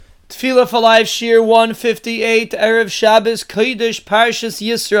Tefillah for Life, Shir 158, Erev Shabbos, Kodesh, Parshas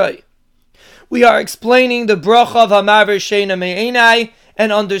Yisro. We are explaining the bracha of Hamaver Sheina Me'enai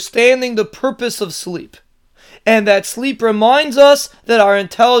and understanding the purpose of sleep. And that sleep reminds us that our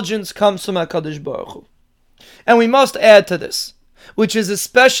intelligence comes from HaKadosh Baruch Hu. And we must add to this, which is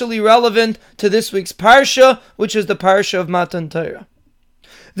especially relevant to this week's Parsha, which is the Parsha of Matan Torah.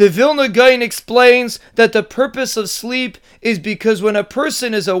 The Vilna Gaon explains that the purpose of sleep is because when a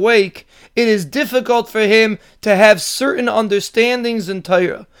person is awake, it is difficult for him to have certain understandings in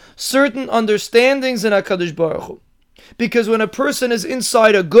Torah, certain understandings in HaKadosh Baruch Hu. Because when a person is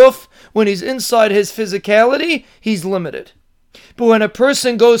inside a guf, when he's inside his physicality, he's limited. But when a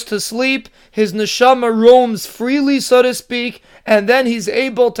person goes to sleep, his neshama roams freely, so to speak, and then he's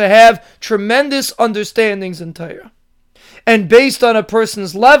able to have tremendous understandings in Torah. And based on a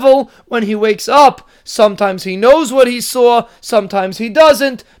person's level, when he wakes up, sometimes he knows what he saw, sometimes he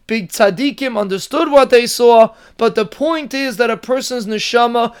doesn't. Big tzaddikim understood what they saw, but the point is that a person's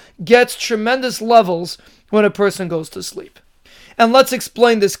neshama gets tremendous levels when a person goes to sleep. And let's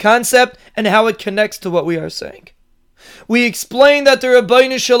explain this concept and how it connects to what we are saying. We explained that the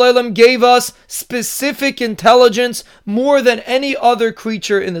Rabbeinu Shalom gave us specific intelligence more than any other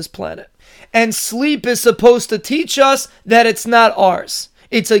creature in this planet. And sleep is supposed to teach us that it's not ours.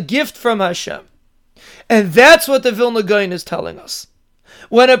 It's a gift from Hashem. And that's what the Vilna Gaon is telling us.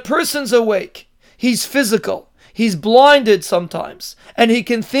 When a person's awake, he's physical, he's blinded sometimes, and he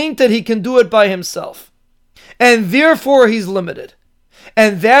can think that he can do it by himself. And therefore he's limited.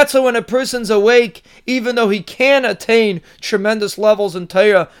 And that's why when a person's awake, even though he can attain tremendous levels in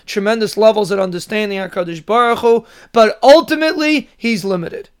Torah, tremendous levels in understanding HaKadosh Baruch Hu, but ultimately he's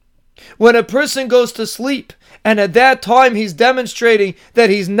limited. When a person goes to sleep, and at that time he's demonstrating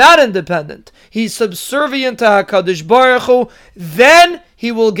that he's not independent, he's subservient to HaKadosh Baruch Hu, then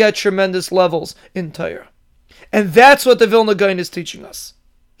he will get tremendous levels in Torah. And that's what the Vilna Gaon is teaching us.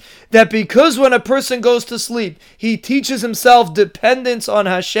 That because when a person goes to sleep, he teaches himself dependence on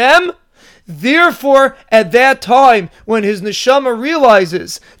Hashem, therefore, at that time, when his neshama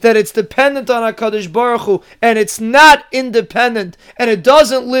realizes that it's dependent on HaKadosh Baruch Hu, and it's not independent, and it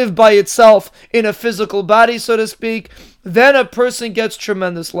doesn't live by itself in a physical body, so to speak, then a person gets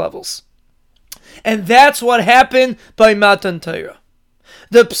tremendous levels. And that's what happened by Matan Torah.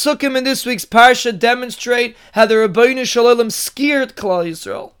 The psukim in this week's parsha demonstrate how the Rabbeinu Shalom scared Klal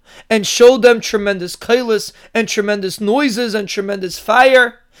Yisrael and showed them tremendous kailas and tremendous noises and tremendous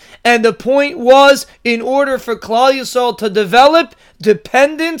fire. And the point was, in order for Klal Yisrael to develop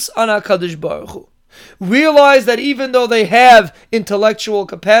dependence on HaKadosh Baruch Hu. Realize that even though they have intellectual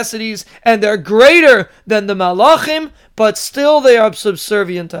capacities and they're greater than the Malachim, but still they are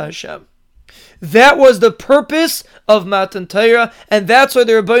subservient to Hashem. That was the purpose of Matan Torah, and that's why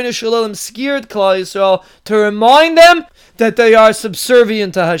the Rabbeinu Shalom scared Klal Yisrael, to remind them that they are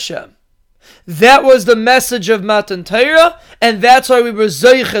subservient to Hashem. That was the message of Matan Torah, and that's why we were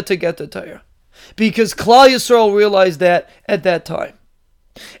zeicha to get the Torah. Because Klal Yisrael realized that at that time.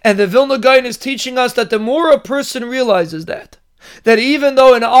 And the Vilna Gaon is teaching us that the more a person realizes that even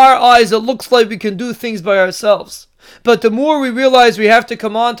though in our eyes it looks like we can do things by ourselves, but the more we realize we have to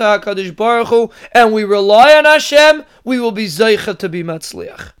come on to HaKadosh Baruch Hu and we rely on Hashem, we will be zeicha to be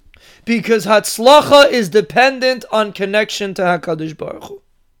matzliach. Because Hatzlacha is dependent on connection to HaKadosh Baruch Hu.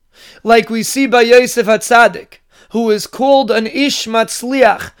 Like we see by Yosef HaTzadik, who is called an Ish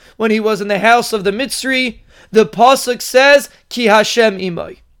Matzliach when he was in the house of the Mitzri. The Pasuk says, Ki Hashem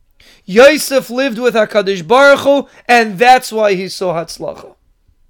imay. Yosef lived with HaKadosh Baruch Hu, and that's why he saw Hatzlacha.